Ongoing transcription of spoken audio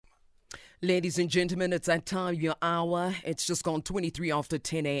Ladies and gentlemen, it's that time, your hour. It's just gone 23 after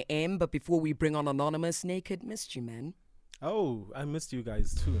 10 a.m. But before we bring on Anonymous, Naked missed you, man. Oh, I missed you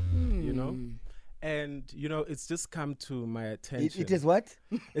guys too, you know? And, it's just come to my attention. It is what?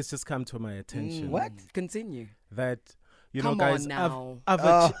 It's just come to my attention. What? Continue. That, Come guys, on now.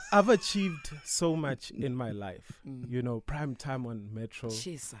 I've achieved so much in my life. Prime time on Metro,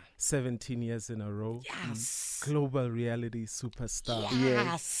 Jeez. 17 years in a row. Yes. Global reality superstar.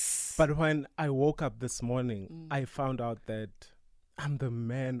 Yes. But when I woke up this morning, I found out that I'm the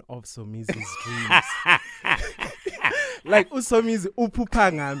man of Somizi's dreams. Like Usomizi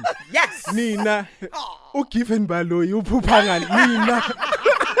uphupha ngami. Yes. Nina ugiven baloyi uphupha ngani Nina.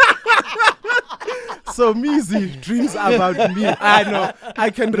 Somizi dreams about me. I know I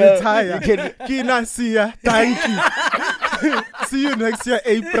can retire. Kina siya. Thank you. See you next year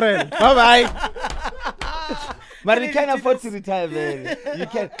April. Bye bye. But you can afford to retire, man. You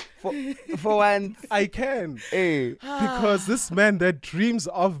can for once. I can. Hey. Because this man that dreams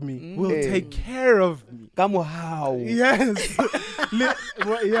of me will take care of me. Come on, how? Yes. Yeah.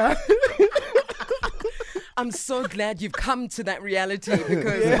 I'm so glad you've come to that reality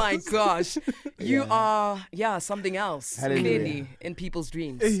because, my gosh, you are, something else, clearly, in people's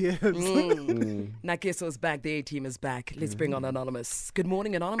dreams. Yes. Nakeso's back. The A-team is back. Let's bring on Anonymous. Good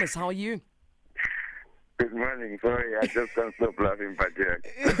morning, Anonymous. How are you? Good morning. Sorry, I just can't stop laughing, but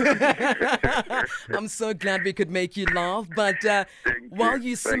I'm so glad we could make you laugh. But while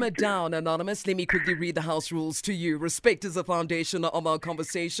you simmer down, Anonymous, let me quickly read the house rules to you. Respect is the foundation of our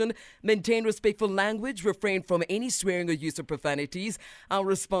conversation. Maintain respectful language. Refrain from any swearing or use of profanities. Our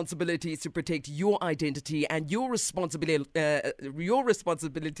responsibility is to protect your identity, and your responsibility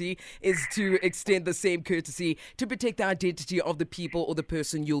is to extend the same courtesy to protect the identity of the people or the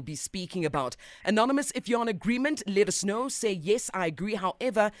person you'll be speaking about. Anonymous, if you're in agreement, let us know. Say, yes, I agree.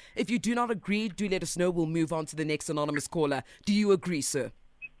 However, if you do not agree, do let us know. We'll move on to the next anonymous caller. Do you agree, sir?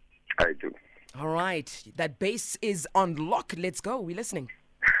 I do. All right. That bass is on lock. Let's go. We're listening.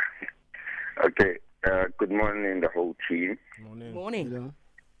 Okay. Good morning, the whole team. Morning.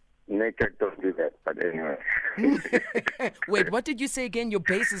 Naked, don't do that, but anyway. Wait, what did you say again? Your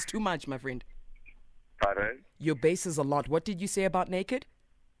bass is too much, my friend. Pardon? Your bass is a lot. What did you say about Naked?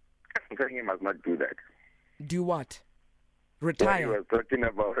 I'm saying he must not do that. Do what? What he Retire. was talking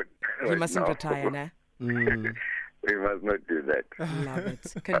about. He right mustn't now. retire, nah? We must not do that. Love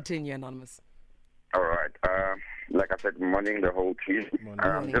it. Continue, Anonymous. All right. Like I said, morning, the whole team.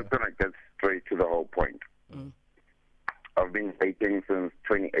 I'm just going to get straight to the whole point. I've been dating since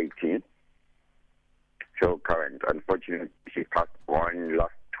 2018. So current. Unfortunately, she passed on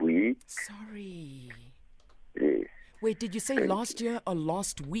last week. Sorry. Yes. Wait, did you say last year or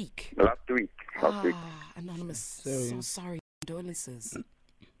last week? Last week. Anonymous. So sorry. Condolences.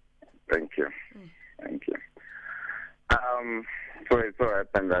 Thank you. Thank you. So it so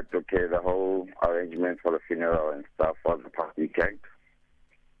happened that, the whole arrangement for the funeral and stuff was the past weekend.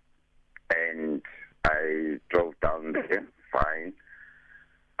 And I drove down there, fine.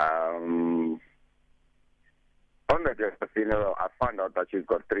 On the day of the funeral, I found out that she's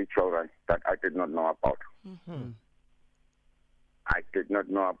got 3 children that I did not know about. I did not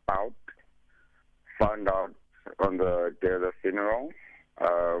know about. Found out on the day of the funeral.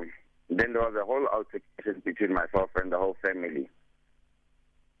 Then there was a whole altercation between myself and the whole family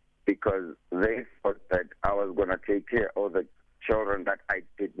because they thought that I was going to take care of the children that I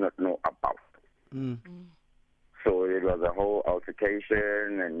did not know about. So it was a whole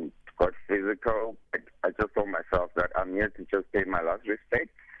altercation and got physical. I just told myself that I'm here to just pay my last respect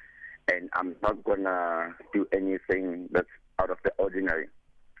and I'm not going to do anything that's out of the ordinary.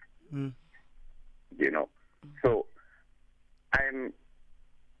 So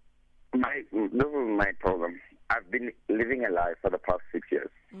this is my problem. I've been living a lie for the past 6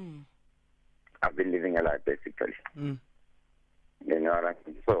 years. I've been living a lie, basically. You know what I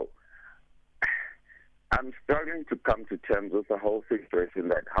mean? So I'm struggling to come to terms with the whole situation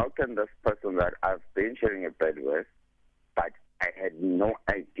that how can this person that I've been sharing a bed with, but I had no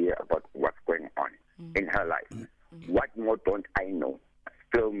idea about what's going on in her life. What more don't I know?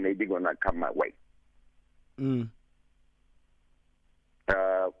 Still maybe going to come my way.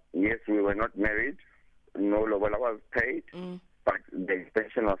 Yes, we were not married. No lobola was paid, but the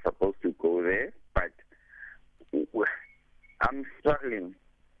extension was supposed to go there. But I'm struggling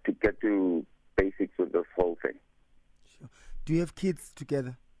to get to basics with this whole thing. Sure. Do you have kids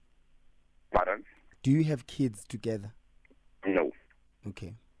together? Pardon? Do you have kids together? No.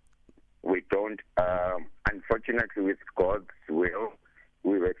 Okay. We don't. Unfortunately, with God's will,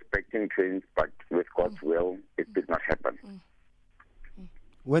 we were expecting twins, but with God's will, it did not happen.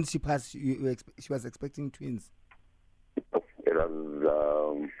 When she passed, she was expecting twins. It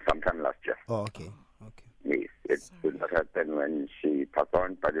was sometime last year. Oh, okay. Yes, it did not happen when she passed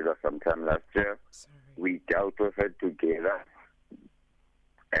on, but it was sometime last year. Sorry. We dealt with it together,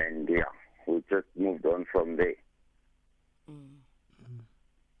 and yeah, we just moved on from there.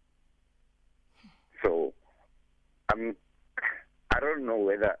 So, I don't know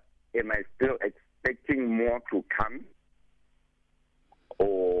whether am I still expecting more to come,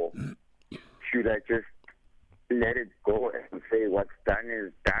 or should I just let it go and say what's done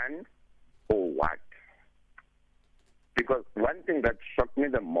is done, or what? Because one thing that shocked me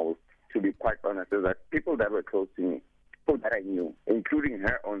the most, to be quite honest, is that people that were close to me, people that I knew, including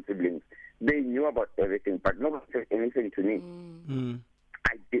her own siblings, they knew about everything, but nobody said anything to me.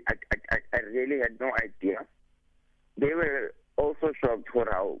 I really had no idea. They were also shocked for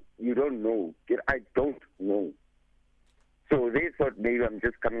how you don't know. I don't know. So they thought maybe I'm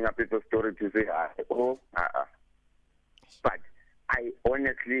just coming up with a story to say, But I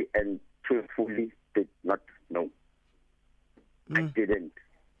honestly and truthfully did not know. I didn't.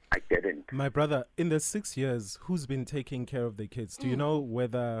 My brother, in the 6 years, who's been taking care of the kids? Do you know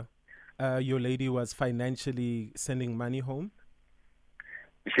whether your lady was financially sending money home?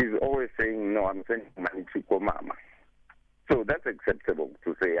 She's always saying, no, I'm sending money to Mama. So that's acceptable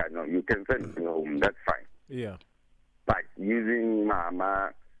to say, I know you can send me home, that's fine. Yeah. But using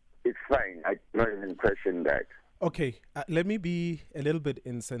Mama, it's fine. I don't even question that. Okay, let me be a little bit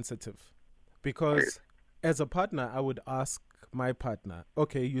insensitive, because as a partner, I would ask my partner,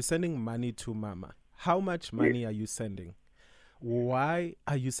 okay, you're sending money to Mama. How much money are you sending? Why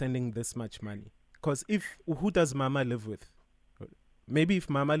are you sending this much money? Because who does Mama live with? Maybe if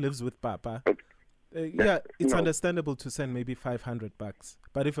Mama lives with Papa, it's understandable to send maybe $500.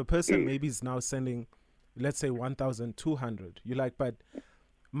 But if a person maybe is now sending, let's say 1,200, you're like, but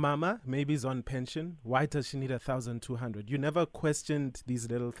Mama maybe is on pension. Why does she need 1,200? You never questioned these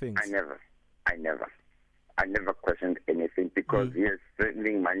little things. I never questioned anything, because yes,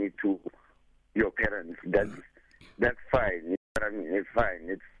 sending money to your parents, that's fine. You know what I mean? It's fine.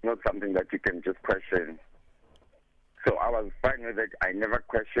 It's not something that you can just question. So I was fine with it. I never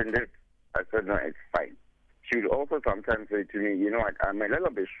questioned it. I said, no, it's fine. She would also sometimes say to me, you know what, I'm a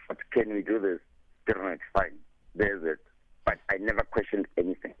little bit short. Can we do this? No, it's fine. There's it. But I never questioned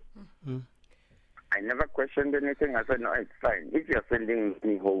anything. I never questioned anything. I said, no, it's fine. If you're sending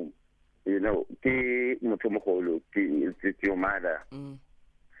me home, you know, it's your mother.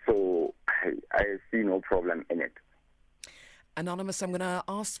 So I see no problem in it. Anonymous, I'm going to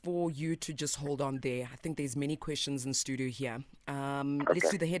ask for you to just hold on there. I think there's many questions in studio here. Let's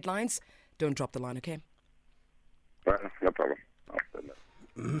do the headlines. Don't drop the line, okay? No problem. I'll send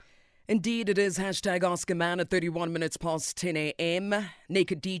it. Indeed, it is hashtag Ask a Man at 31 minutes past 10 a.m.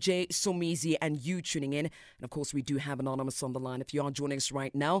 Naked DJ, Somizi, and you tuning in. And of course, we do have Anonymous on the line. If you are joining us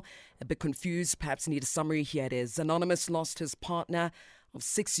right now, a bit confused, perhaps need a summary, here it is. Anonymous lost his partner of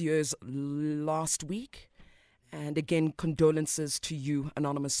 6 years last week. And again, condolences to you,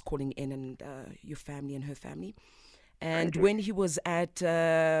 Anonymous, calling in, and your family and her family. And when he was at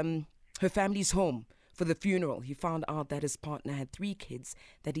her family's home for the funeral, he found out that his partner had 3 kids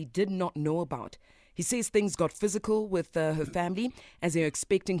that he did not know about. He says things got physical with her family as they're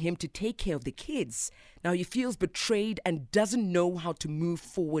expecting him to take care of the kids. Now he feels betrayed and doesn't know how to move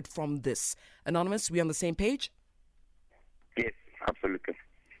forward from this. Anonymous, we on the same page? Yes, absolutely.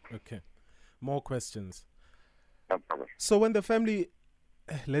 Okay. More questions. No problem. So when the family,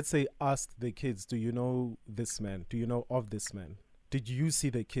 let's say, asked the kids, do you know this man? Do you know of this man? Did you see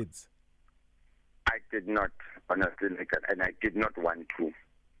the kids? I did not, honestly, and I did not want to,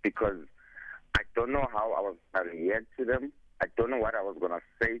 because I don't know how I was going to react to them. I don't know what I was going to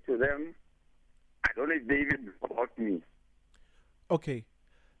say to them. I don't know if they even know about me. Okay.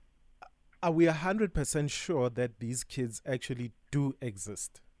 Are we 100% sure that these kids actually do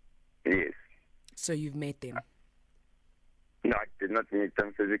exist? Yes. So you've met them? No, I did not meet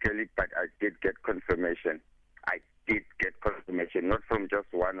them physically, but I did get confirmation. Not from just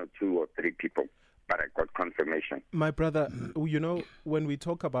 1 or 2 or 3 people, but I got confirmation. My brother, you know, when we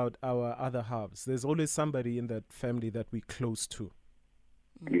talk about our other halves, there's always somebody in that family that we're close to.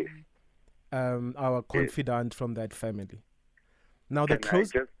 Yes. Our confidant from that family. Now, the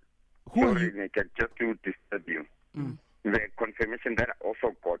close... Who are you? Naked, just to disturb you. The confirmation that I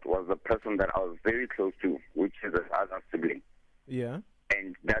also got was the person that I was very close to, which is the other sibling. Yeah.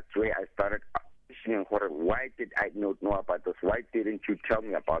 And that's where I started questioning her. Why did I not know about this? Why didn't you tell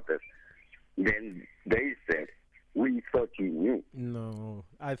me about this? Then they said, we thought you knew. No.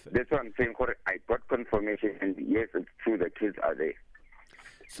 That's what I'm saying. I got confirmation, and yes, it's true, the kids are there.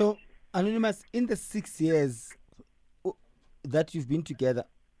 So, Anonymous, in the 6 years that you've been together,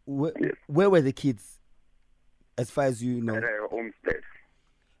 where were the kids, as far as you know? At a homestead.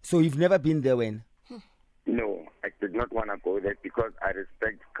 So you've never been there when? No, I did not want to go there because I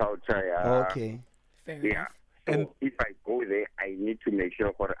respect culture. Okay. Fair Yeah. enough. So And- if I go there, I need to make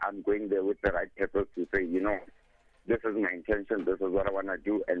sure that I'm going there with the right purpose to say, this is my intention, this is what I want to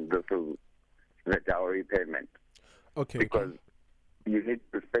do, and this is the dowry payment. Okay. Because you need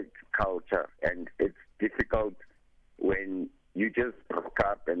to respect culture, and it's difficult when you just broke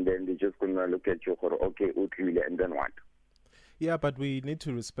up and then they're just going to look at you for, okay, and then what? Yeah, but we need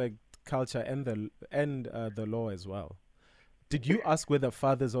to respect culture and the law as well. Did you ask where the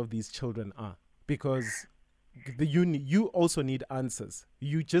fathers of these children are? Because you also need answers.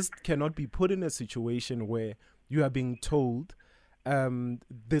 You just cannot be put in a situation where you are being told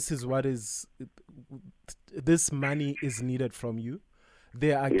this money is needed from you.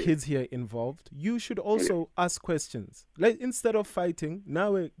 There are kids here involved. You should also ask questions. Instead of fighting,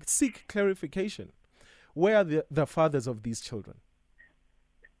 now seek clarification. Where are the fathers of these children?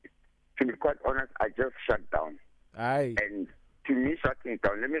 To be quite honest, I just shut down. Aye. And to me, shutting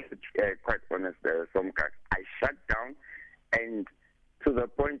down, let me be quite honest, I shut down, and to the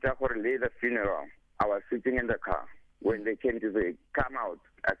point that for the funeral, I was sitting in the car. When they came to say, come out,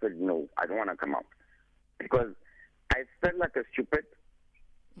 I said, no, I don't want to come out. Because I felt like a stupid.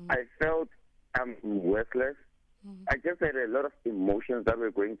 I felt I'm worthless. I just had a lot of emotions that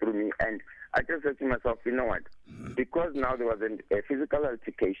were going through me, and I just said to myself, you know what? Because now there was a physical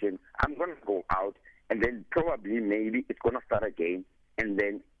altercation, I'm going to go out, and then probably maybe it's going to start again, and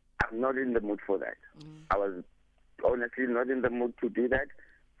then I'm not in the mood for that. I was honestly not in the mood to do that.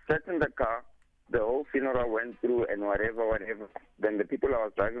 Sat in the car, the whole funeral went through, and whatever. Then the people I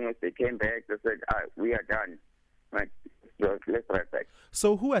was driving with, they came back, they said, we are done. Like, let's drive back.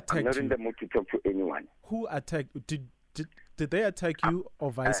 So who attacked I'm not you? in the mood to talk to anyone. Who attacked? Did they attack you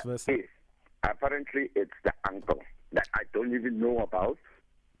or vice versa? Yes. Apparently, it's the uncle that I don't even know about.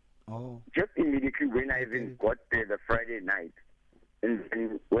 Oh. Just immediately when I even got there the Friday night,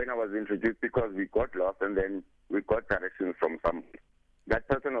 and when I was introduced, because we got lost, and then we got directions from some. That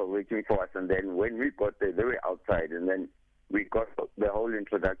person was waiting for us, and then when we got there, they were outside, and then we got the whole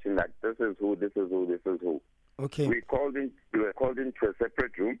introduction that this is who, this is who, this is who. Okay. We were called into a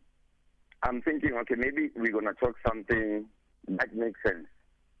separate room. I'm thinking, okay, maybe we're going to talk something that makes sense.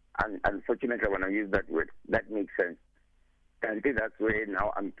 And unfortunately, when I use that word, that makes sense. And I think that's where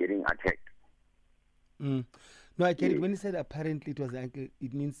now I'm getting attacked. No, I get it. When he said apparently it was the uncle,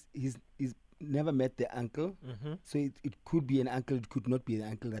 it means he's never met the uncle. So it could be an uncle, it could not be the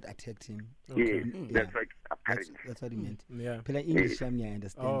uncle that attacked him. Okay. That's right, That's, apparently. that's what he meant. Yeah. Pela English, I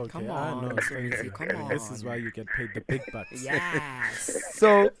understand. Oh, okay. Come Ah, on, no, Swayze, thank you. come This is on. why you get paid the big bucks. Yes.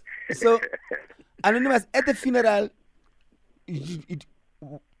 So Anonymous, at the funeral,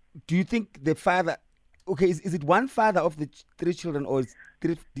 do you think the father? Okay, is it one father of the 3 children, or is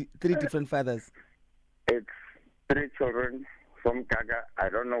three different fathers? It's 3 children from Gaga. I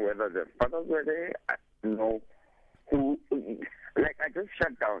don't know whether the fathers were there. I don't know who. Like, I just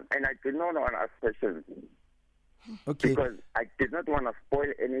shut down, and I did not want to ask questions. Okay. Because I did not want to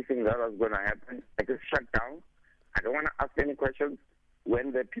spoil anything that was going to happen. I just shut down. I don't want to ask any questions.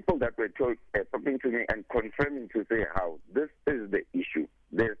 When the people that were talking to me and confirming to say how this is the issue,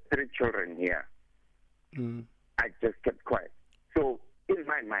 there's 3 children here, I just kept quiet. So in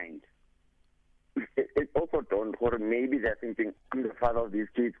my mind, it also dawned, or maybe they're thinking I'm the father of these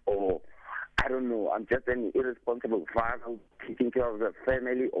kids, or I don't know, I'm just an irresponsible father taking care of the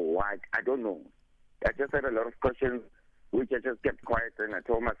family, or what. I don't know. I just had a lot of questions, which I just kept quiet, and I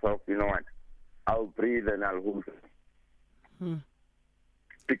told myself, you know what, I'll breathe and I'll hold it.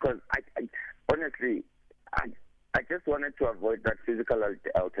 Because I honestly, I just wanted to avoid that physical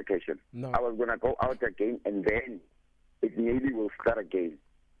altercation. No. I was going to go out again, and then it maybe will start again.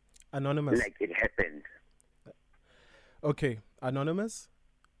 Anonymous. Like it happened. Okay, Anonymous.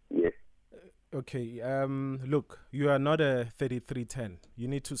 Yes. Okay. Look, you are not a 3310. You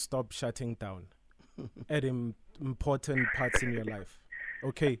need to stop shutting down at important parts in your life.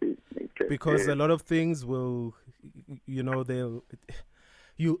 Okay. Because a lot of things will,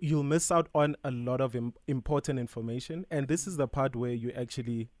 you'll miss out on a lot of important information, and this is the part where you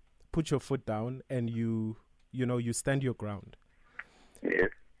actually put your foot down and you stand your ground. Yes.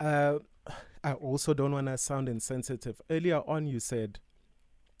 I also don't want to sound insensitive. Earlier on, you said,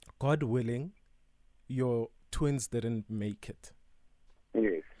 God willing, your twins didn't make it.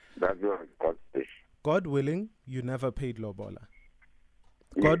 Yes. That's what God says. God willing, you never paid lobola.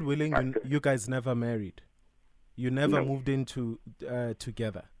 Yes, God willing, but- you guys never married. You never No. moved into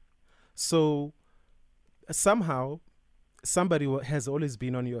together. So somehow somebody has always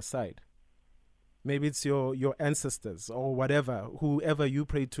been on your side. Maybe it's your ancestors or whatever, whoever you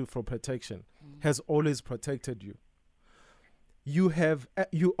pray to for protection has always protected you.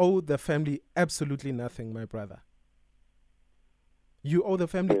 You owe the family absolutely nothing, my brother. You owe the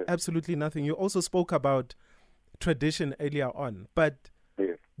family Yes. absolutely nothing. You also spoke about tradition earlier on, but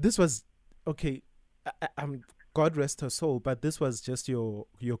Yes. this was okay. God rest her soul, but this was just your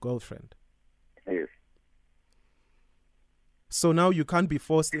girlfriend. Yes. So now you can't be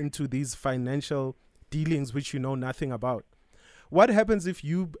forced into these financial dealings which you know nothing about. What happens if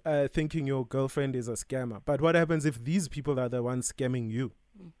you thinking your girlfriend is a scammer? But what happens if these people are the ones scamming you?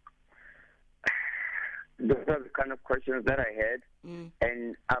 Those are the kind of questions that I had,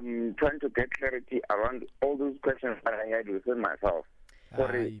 and I'm trying to get clarity around all those questions that I had within myself.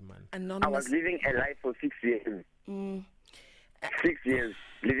 Sorry. Aye, man. I Anonymous. was living a lie for 6 years. 6 years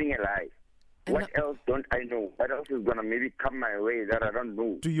living a lie. What else don't I know? What else is gonna maybe come my way that I don't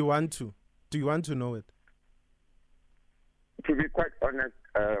know? Do you want to? Do you want to know it? To be quite honest,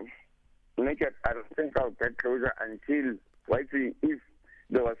 naked, I don't think I'll get closer until if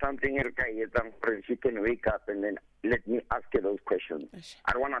there was something she can wake up and then let me ask her those questions.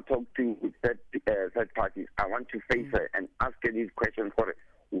 I don't want to talk to third parties. I want to face her and ask her these questions for her.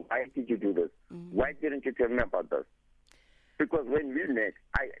 Why did you do this? Why didn't you tell me about this? Because when we met,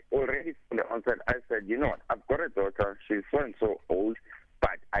 I already from the onset, I said, you know what, I've got a daughter, she's so and so old,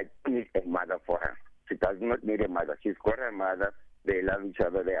 but I don't need a mother for her. She does not need a mother. She's got her mother, they love each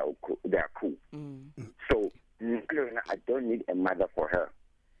other, they are cool. So, I don't need a mother for her.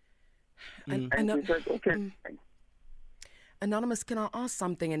 And she said, okay. Anonymous, can I ask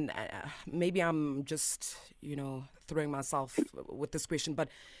something? And maybe I'm just, throwing myself with this question, but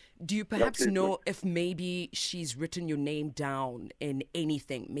do you perhaps know if maybe she's written your name down in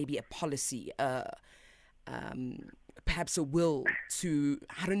anything, maybe a policy, perhaps a will to,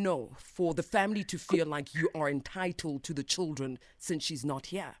 I don't know, for the family to feel like you are entitled to the children since she's not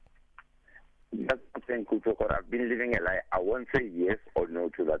here? That's something, Kuchoko. I've been living a lie. I won't say yes or no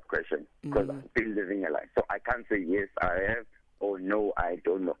to that question because I've been living a lie. So I can't say yes, I have, or no, I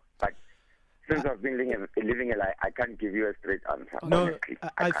don't know. But since I've been living a lie, I can't give you a straight answer. No, honestly.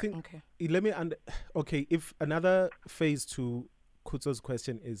 I think, let me, if another phase to Kutso's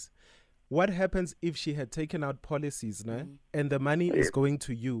question is, what happens if she had taken out policies and the money is going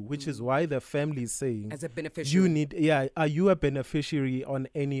to you, which is why the family is saying, as a beneficiary, are you a beneficiary on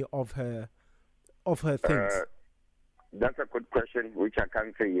any of her things? That's a good question, which I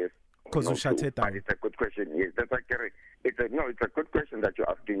can't say yes. Because no you shut to, it down. But it's a good question. Yes, that's accurate. It's a good question that you're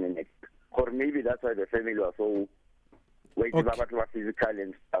asking me next. Or maybe that's why the family was so waiting about physical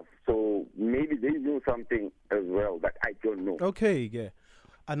and stuff. So maybe they know something as well that I don't know. Okay, yeah.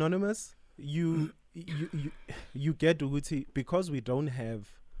 Anonymous, you get Uguti, because we don't have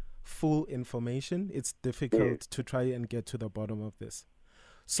full information, it's difficult to try and get to the bottom of this.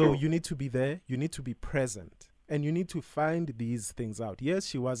 So you need to be there, you need to be present, and you need to find these things out. Yes,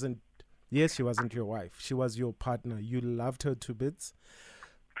 she wasn't your wife. She was your partner. You loved her to bits.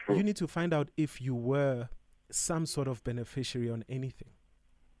 You need to find out if you were some sort of beneficiary on anything.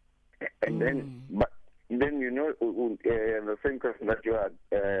 And then, the same question that you are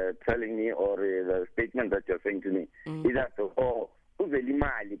telling me, or the statement that you're saying to me, is that,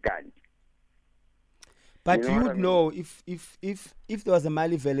 but you would I mean? know if there was a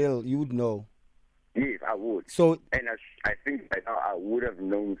Mali Velil, you would know. Yes, I would. So, and I think by now I would have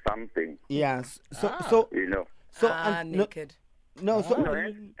known something. Yes. naked.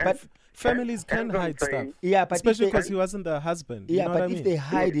 But families can hide stuff. Yeah, but especially because he wasn't the husband. Yeah, you know but what I if mean? they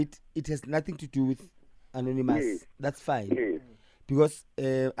hide it, it has nothing to do with Anonymous. Yes. That's fine. Yes. Because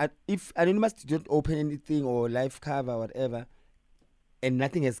if Anonymous didn't open anything or life cover or whatever, and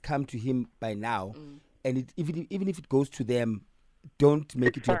nothing has come to him by now, and even if it goes to them, don't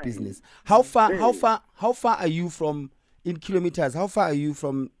make it your business. How far are you from, in kilometers? How far are you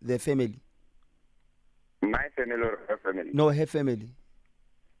from the family? My family or her family? No, her family.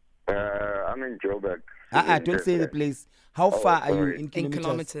 I'm in Joburg. Don't say the place. How far are you in In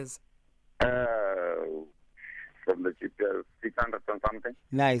kilometers? From the GPS, 600 and something.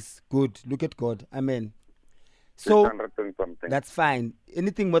 Nice, good. Look at God. Amen. So 600 and something. that's fine.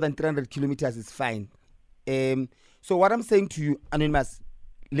 Anything more than 300 kilometers is fine. So what I'm saying to you, Anonymous,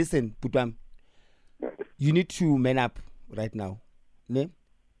 listen, Putwam, you need to man up right now. Ne?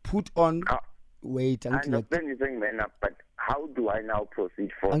 Put on weight. I understand you saying man up, but how do I now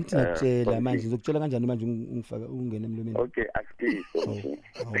proceed for? Angitshela manje ngizokutshela kanjani manje ungifaka ungena emlomeni. Okay, ask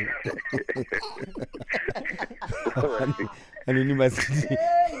Anonymous.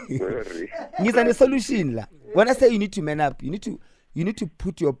 Sorry. Ngiza ne solution la. When I say you need to man up, you need to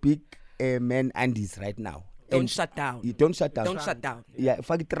put your big man undies right now. Don't shut down. You don't shut down. Don't shut down. Yeah,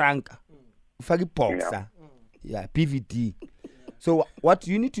 fagi tranka. Fagi boxer. Yeah, PVD. So what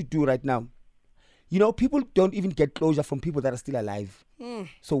you need to do right now, you know, people don't even get closure from people that are still alive.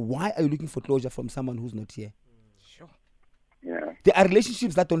 So why are you looking for closure from someone who's not here? Sure. Yeah. There are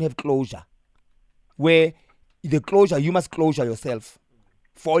relationships that don't have closure, where the closure, you must closure yourself,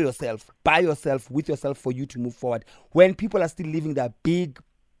 for yourself, by yourself, with yourself, for you to move forward. When people are still living their big,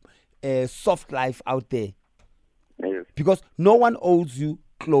 soft life out there, Yes. because no one owes you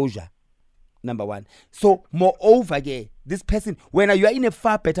closure. Number one. So moreover, yeah, this person, when you are in a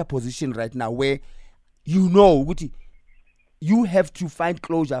far better position right now, where you know you have to find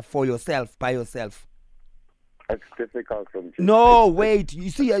closure for yourself, by yourself. It's difficult sometimes. No, wait. You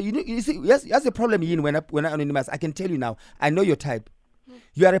see, yes, that's the problem. Ian, when I anonymous, I can tell you now. I know your type.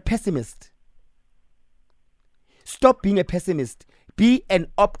 You are a pessimist. Stop being a pessimist. Be an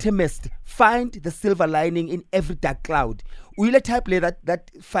optimist. Find the silver lining in every dark cloud. Will a type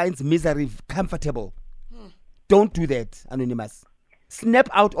that finds misery comfortable? Don't do that, Anonymous. Snap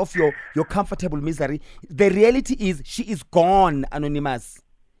out of your comfortable misery. The reality is she is gone, Anonymous.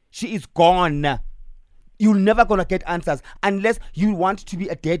 She is gone. You're never gonna get answers unless you want to be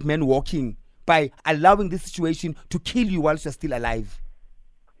a dead man walking by allowing this situation to kill you whilst you're still alive.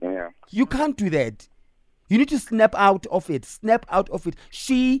 Yeah. You can't do that. You need to snap out of it. Snap out of it.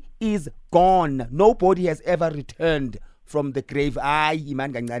 She is gone. Nobody has ever returned from the grave. I hear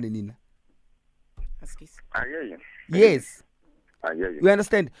you. Yes. I hear you. You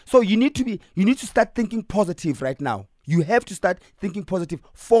understand? So you need to start thinking positive right now. You have to start thinking positive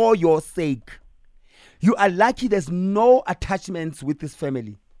for your sake. You are lucky there's no attachments with this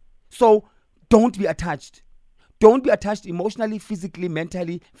family. So don't be attached. Don't be attached emotionally, physically,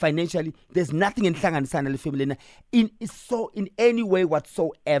 mentally, financially. There's nothing in Hlanganisana family in any way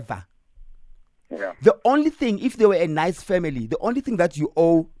whatsoever. Yeah. The only thing, if they were a nice family, the only thing that you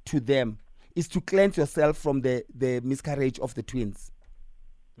owe to them is to cleanse yourself from the miscarriage of the twins.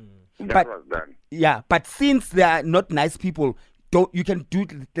 That was done. Yeah, but since they are not nice people, you can do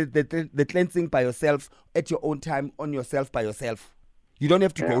the cleansing by yourself at your own time, on yourself, by yourself. You don't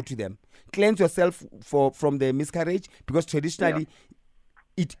have to go to them. Cleanse yourself from the miscarriage, because traditionally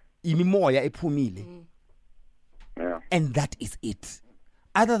it imimoya ephumile. Yeah. And that is it.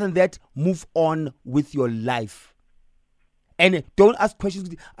 Other than that, move on with your life. And don't ask questions.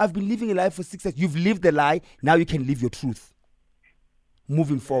 I've been living a life for 6 years. You've lived the lie. Now you can live your truth.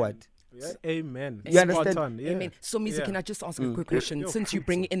 Moving forward. Yeah. Amen. You understand? On. Yeah. Amen. So, Misa, can I just ask a quick question? Since you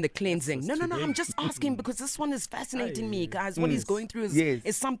bring in the cleansing. No, I'm just asking because this one is fascinating me, guys. What he's going through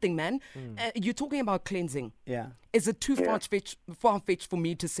is something, man. You're talking about cleansing. Yeah. Is it too far-fetched for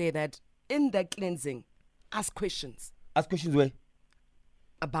me to say that in that cleansing, ask questions? Ask questions where?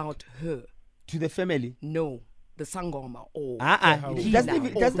 About her. To the family? No. The sangoma or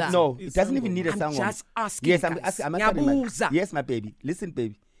it doesn't even need a sangoma. I'm just asking. Yes, I'm answering. Yes, my baby. Listen,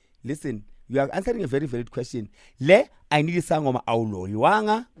 baby. Listen. You are answering a very valid question. I need a sangoma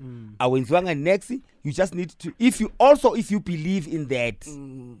awuloyiwanga, awenziwanga next. You just need to. If you believe in that.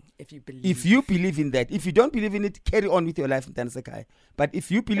 If you believe in that. If you don't believe in it, carry on with your life in Tansakai. But if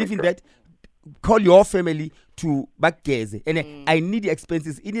you believe in that, call your family to Bakgeze. And I need the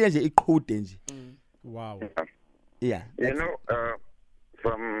expenses. Wow. Yeah. You know,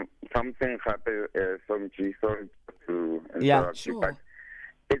 from something happened, some sorry to interrupt you, but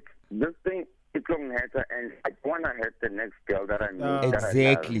it's this thing. It's going to hurt, and I don't want to hurt the next girl that I meet.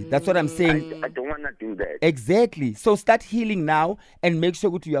 Exactly. That's what I'm saying. I don't want to do that. Exactly. So start healing now and make sure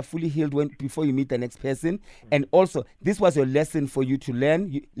that you are fully healed before you meet the next person. And also, this was your lesson for you to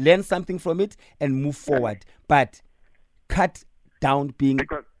learn. You learn something from it and move forward. But cut down being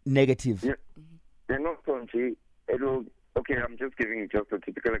negative. You know, Sonji, okay, I'm just giving just a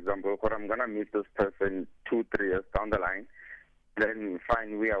typical example. But I'm going to meet this person 2-3 years down the line. Then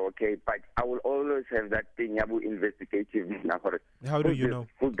fine, we are okay. But I will always have that thing, investigative. How do you know?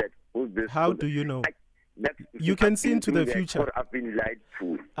 Who's that? Who's this? How do you know? You can see into the future. I've been lied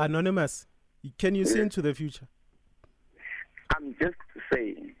to. Anonymous, can you see into the future? I'm just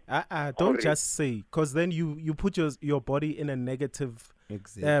saying. Don't just say, because then you put your body in a negative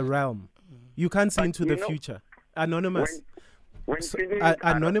realm. You can't see into the future. Anonymous.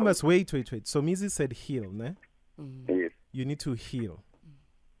 Anonymous, wait. So Mizi said heal, ne? Yes. You need to heal.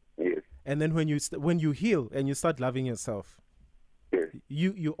 Yes. And then when you heal and you start loving yourself,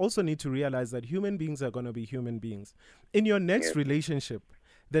 you also need to realize that human beings are going to be human beings. In your next relationship,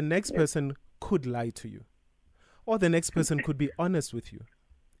 the next person could lie to you, or the next person could be honest with you.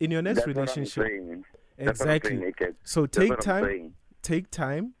 In your next relationship, exactly. So take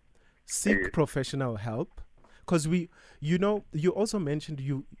time, seek professional help, because you also mentioned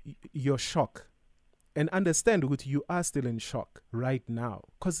your shock, and understand what you are still in shock right now,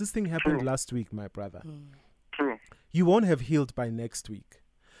 because this thing happened last week, my brother. True. You won't have healed by next week.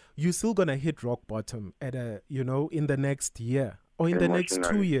 You're still gonna hit rock bottom at in the next year or in the next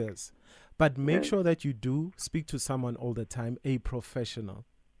 2 years. But make sure that you do speak to someone all the time, a professional.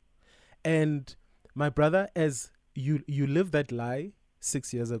 And my brother, as you lived that lie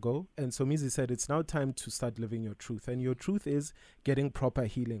 6 years ago, and Somizi said it's now time to start living your truth. And your truth is getting proper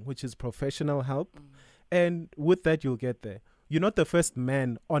healing, which is professional help. And with that, you'll get there. You're not the first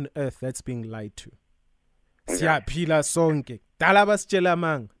man on earth that's being lied to. Siyaphila sonke. Dala basitshela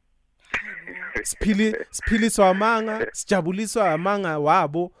amanga. Siphiliswa amanga, sijabuliswa amanga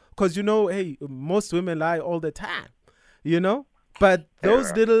wabo. Because, hey, most women lie all the time, But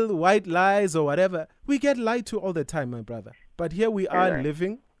those little white lies or whatever, we get lied to all the time, my brother. But here we are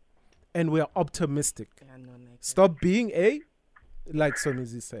living, and we are optimistic. Stop being like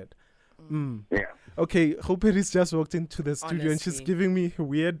Somizi said. Yeah. Okay, Hoperis just walked into the studio and she's giving me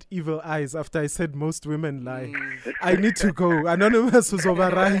weird, evil eyes after I said most women lie. I need to go. Anonymous was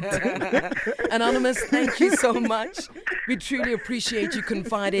override. Anonymous, thank you so much. We truly appreciate you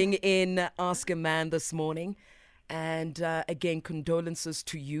confiding in Ask a Man this morning. And again, condolences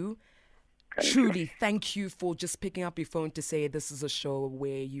to you. Thank you for just picking up your phone to say this is a show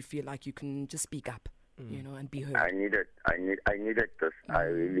where you feel like you can just speak up, and be heard. I needed this. I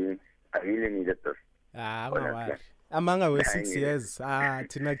really needed this. Amanga were 6 years.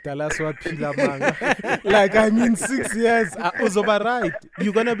 Tinakdala swaphila manga. Like 6 years. Uzoba,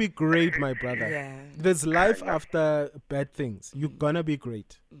 you're gonna be great, my brother. Yeah. There's life after bad things. You're gonna be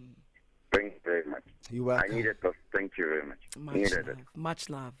great. Thank you very much. You're welcome. I needed this. Thank you very much. Much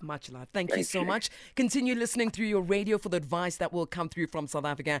love. Thank you so much. Continue listening through your radio for the advice that will come through from South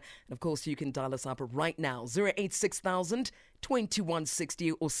Africa. And of course, you can dial us up right now, 086,000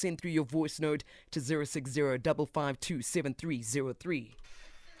 2160, or send through your voice note to 060 552 7303.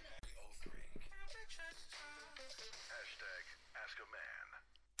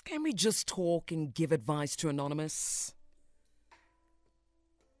 Can we just talk and give advice to Anonymous?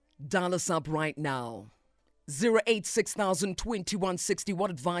 Dial us up right now. 086,000 2160. What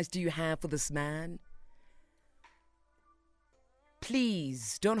advice do you have for this man?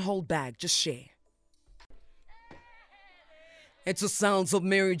 Please don't hold back. Just share. It's the sounds of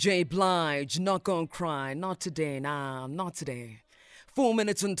Mary J. Blige. Not gonna cry. Not today. Nah, not today. 4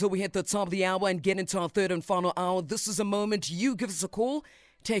 minutes until we hit the top of the hour and get into our third and final hour. This is a moment you give us a call.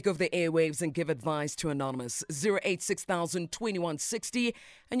 Take over the airwaves and give advice to Anonymous. 086,000 2160.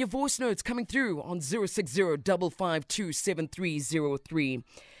 And your voice notes coming through on 060 552 7303.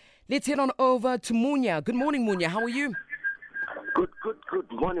 Let's head on over to Munya. Good morning, Munya. How are you? Good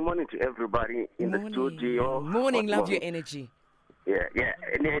morning to everybody in the studio. Morning, love your energy. Yeah.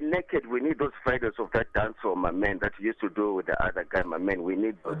 And naked, we need those Fridays of that dance for my man that you used to do with the other guy, my man. We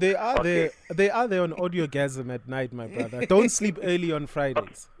need those. They are there on Audiogasm at night, my brother. Don't sleep early on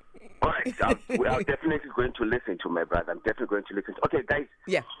Fridays. All right, I'm definitely going to listen to my brother. I'm definitely going to listen. Okay, guys.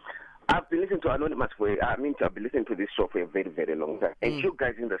 Yeah. I've been listening to Anonymous I've been listening to this show for a very, very long time. And you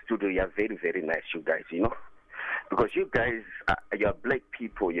guys in the studio, you're very, very nice, you guys, Because you guys, you're black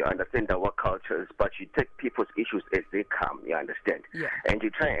people, you understand our cultures, but you take people's issues as they come, you understand? Yeah. And you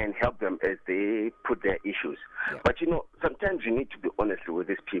try and help them as they put their issues. Yeah. But, sometimes you need to be honest with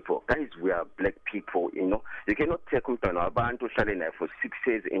these people. Guys, we are black people, You cannot take Umtana Abantu Shalina for 6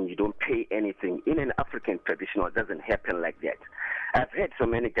 years and you don't pay anything. In an African tradition, it doesn't happen like that. I've had so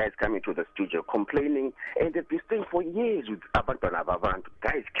many guys coming to the studio complaining, and they've been staying for years with Abantwana Babantu.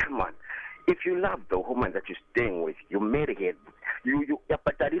 Guys, come on. If you love the woman that you're staying with, you marry her.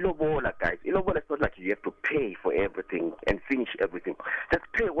 But ilobola, guys. Ilobola is not like you have to pay for everything and finish everything. Just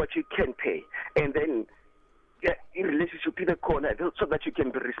pay what you can pay, and then in relationship in the corner so that you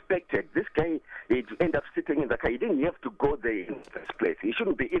can be respected. This guy, he end up sitting in the car. He didn't have to go there in the first place. He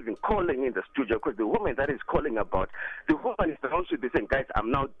shouldn't be even calling in the studio, because the woman that is calling about, the woman is the one should be saying, guys,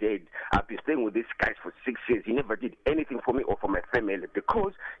 I'm now dead. I've been staying with this guy for 6 years. He never did anything for me or for my family,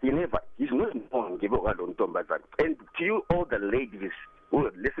 because he's not born. And to you, all the ladies who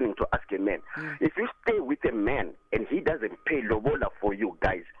are listening to Ask a Man, if you stay with a man and he doesn't pay lobola for you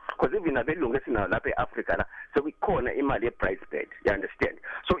guys, because even a very long in Africa, so we call a price bed, you understand?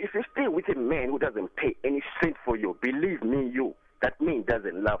 So if you stay with a man who doesn't pay any cent for you, believe me, that man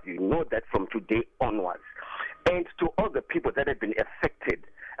doesn't love you. Know that from today onwards. And to all the people that have been affected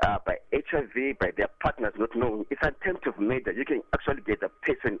by HIV, by their partners not knowing, it's attempted murder. You can actually get the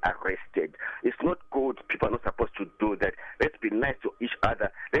person arrested. It's not good. People are not supposed to do that. Let's be nice to each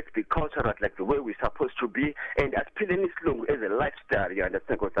other. Let's be cultural like the way we're supposed to be. And as Pilenisloong as a lifestyle, you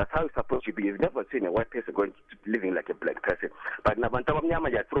understand, because that's how it's supposed to be. You've never seen a white person going to living like a black person. But now,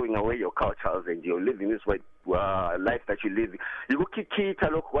 you're throwing away your cultures and you're living this white life that you're living. You go kick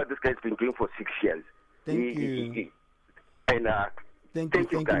look what this guy's been doing for 6 years. Thank you. And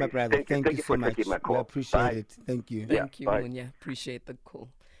Thank you, my brother. Thank you so much. I appreciate it. Thank you. Thank you, Munya. Appreciate the call.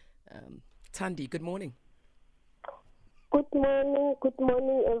 Thandi, good morning. Good morning,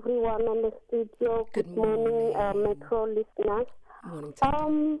 everyone on the studio. Good morning, Metro listeners. Morning,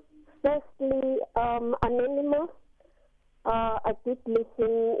 Thandi. Firstly, Anonymous, I did listen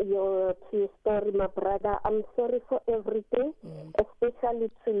to your story, my brother. I'm sorry for everything, especially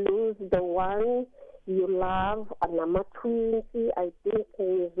to lose the one you love, Anama Twinsi. I think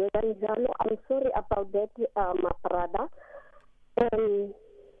I'm sorry about that, my brother.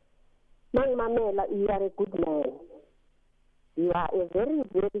 Mang Mamela, you are a good man. You are a very,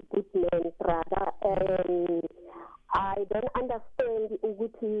 very good man, brother. And I don't understand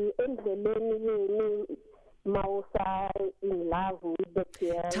Uguti and Mausa in love with the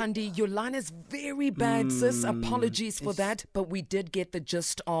peers. Thandi, your line is very bad, sis. Apologies for that, but we did get the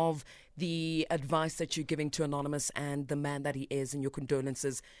gist of the advice that you're giving to Anonymous and the man that he is, and your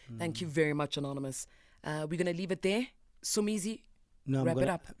condolences. Thank you very much, Anonymous. We're going to leave it there. Somizi, wrap it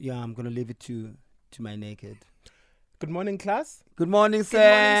up. Yeah, I'm going to leave it to my naked. Good morning, class. Good morning, sir. Good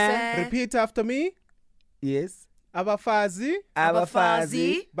morning, sir. Repeat after me. Yes. Abafazi.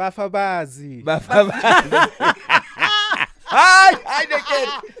 Abafazi. Bafabazi. Hi, naked.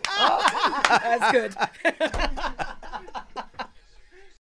 That's good.